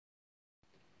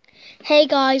Hey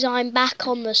guys, I'm back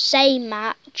on the same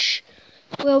match.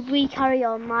 Will we carry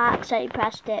on that? Accidentally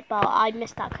pressed it, but I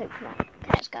missed that coconut. Okay,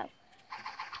 let's go.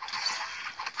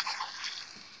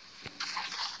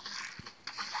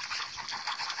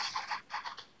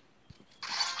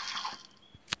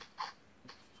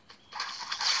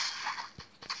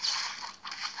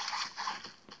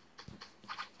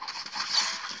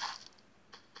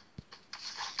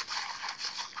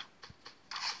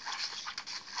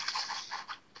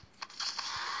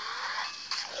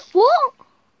 What?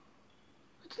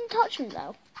 I didn't touch him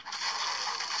though.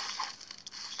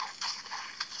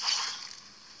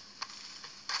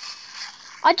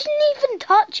 I didn't even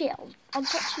touch it. I'm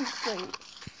touching the fruit.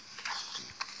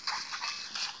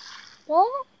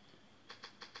 What?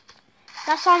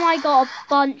 Last time I got a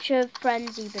bunch of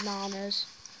frenzy bananas.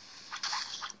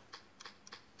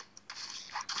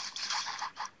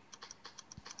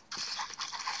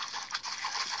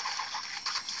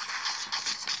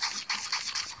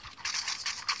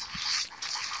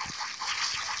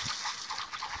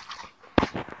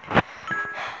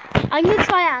 I'm going to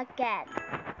try it again.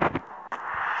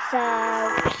 So,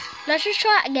 let's just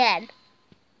try it again.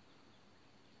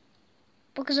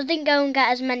 Because I didn't go and get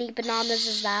as many bananas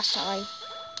as last time.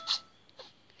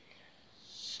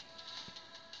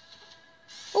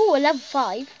 Oh, a level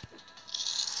 5.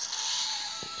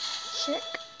 Sick.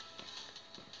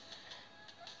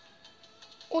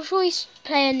 Or shall we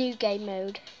play a new game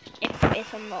mode? If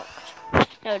it's unlocked.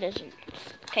 No, it isn't.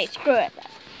 Okay, screw it then.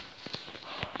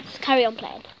 Let's carry on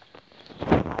playing.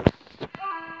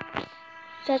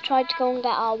 So I tried to go and get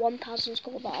our 1000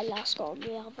 score that I last got on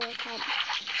the other account.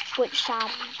 Which sadly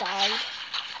died.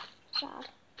 Sad.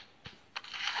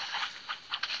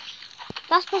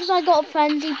 That's because I got a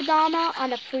frenzy banana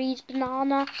and a freeze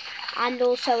banana and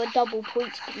also a double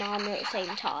points banana at the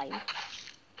same time.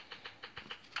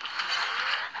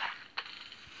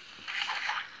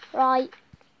 Right.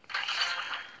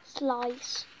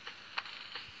 Slice.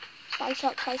 Slice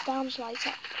up, slice down, slice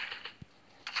up.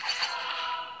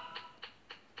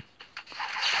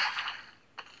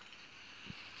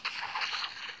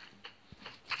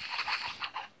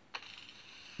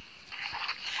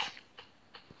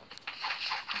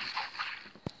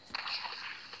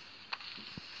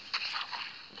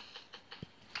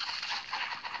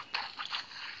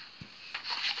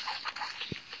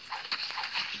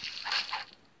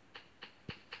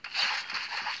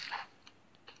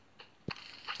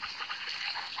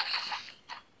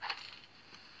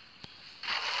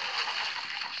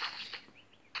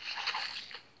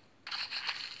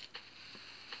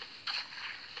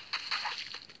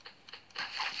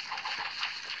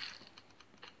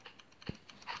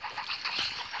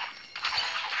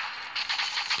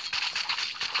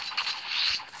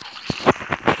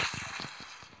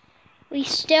 We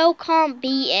still can't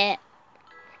beat it.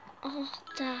 Oh,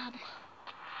 damn.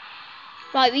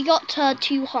 Right, we got to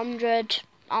 200.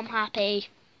 I'm happy.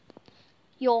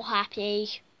 You're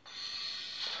happy.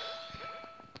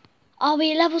 Are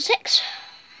we level 6?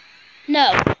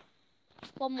 No.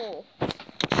 One more.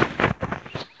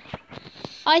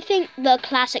 I think the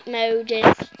classic mode is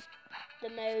the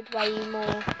mode where you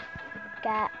more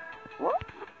get... What?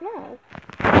 No.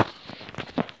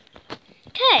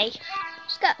 Okay,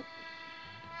 let's go.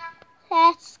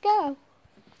 Let's go.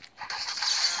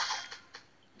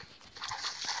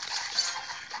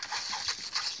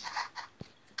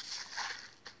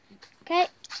 Okay.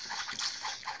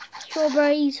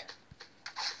 Strawberries.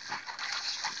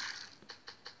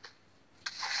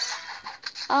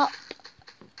 Up.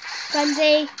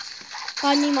 Frenzy.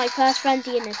 Finally my first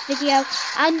frenzy in this video.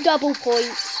 And double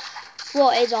points.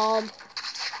 What is on?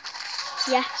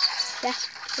 Yes. Yes.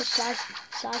 Just slice.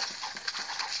 Slice.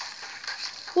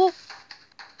 Whoa.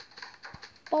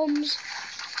 Bombs.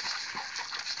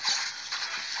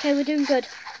 Okay, we're doing good.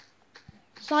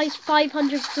 Size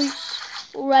 500 fruits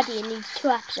already in these 2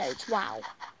 episodes. Wow.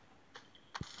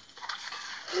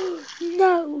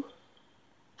 No.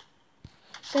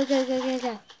 Go, go, go, go,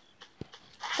 go.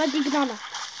 Frenzy banana.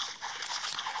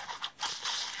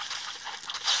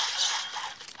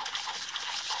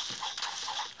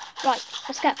 Right,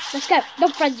 let's go, let's go. No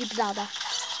frenzy banana.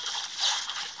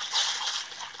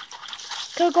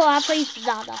 Could have got our freeze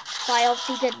banana, but I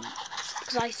obviously didn't,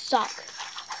 because I suck.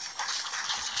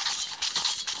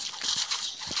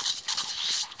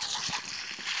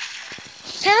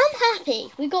 Okay, I'm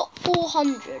happy. We got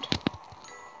 400.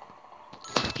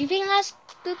 Do you think that's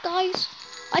good, guys?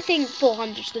 I think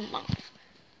 400 is good enough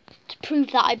to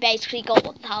prove that I basically got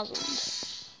 1000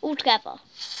 altogether.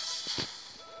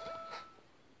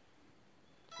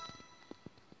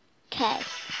 Okay.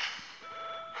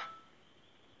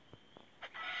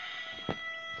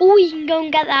 Oh, you can go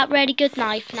and get that really good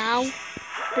knife now.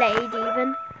 Blade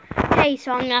even. Okay,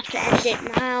 so I'm going to have to end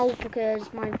it now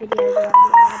because my videos are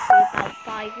only going to be about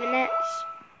 5 minutes.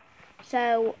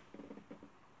 So,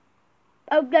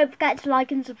 oh, don't forget to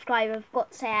like and subscribe. I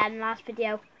forgot to say that in the last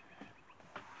video.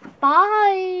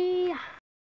 Bye!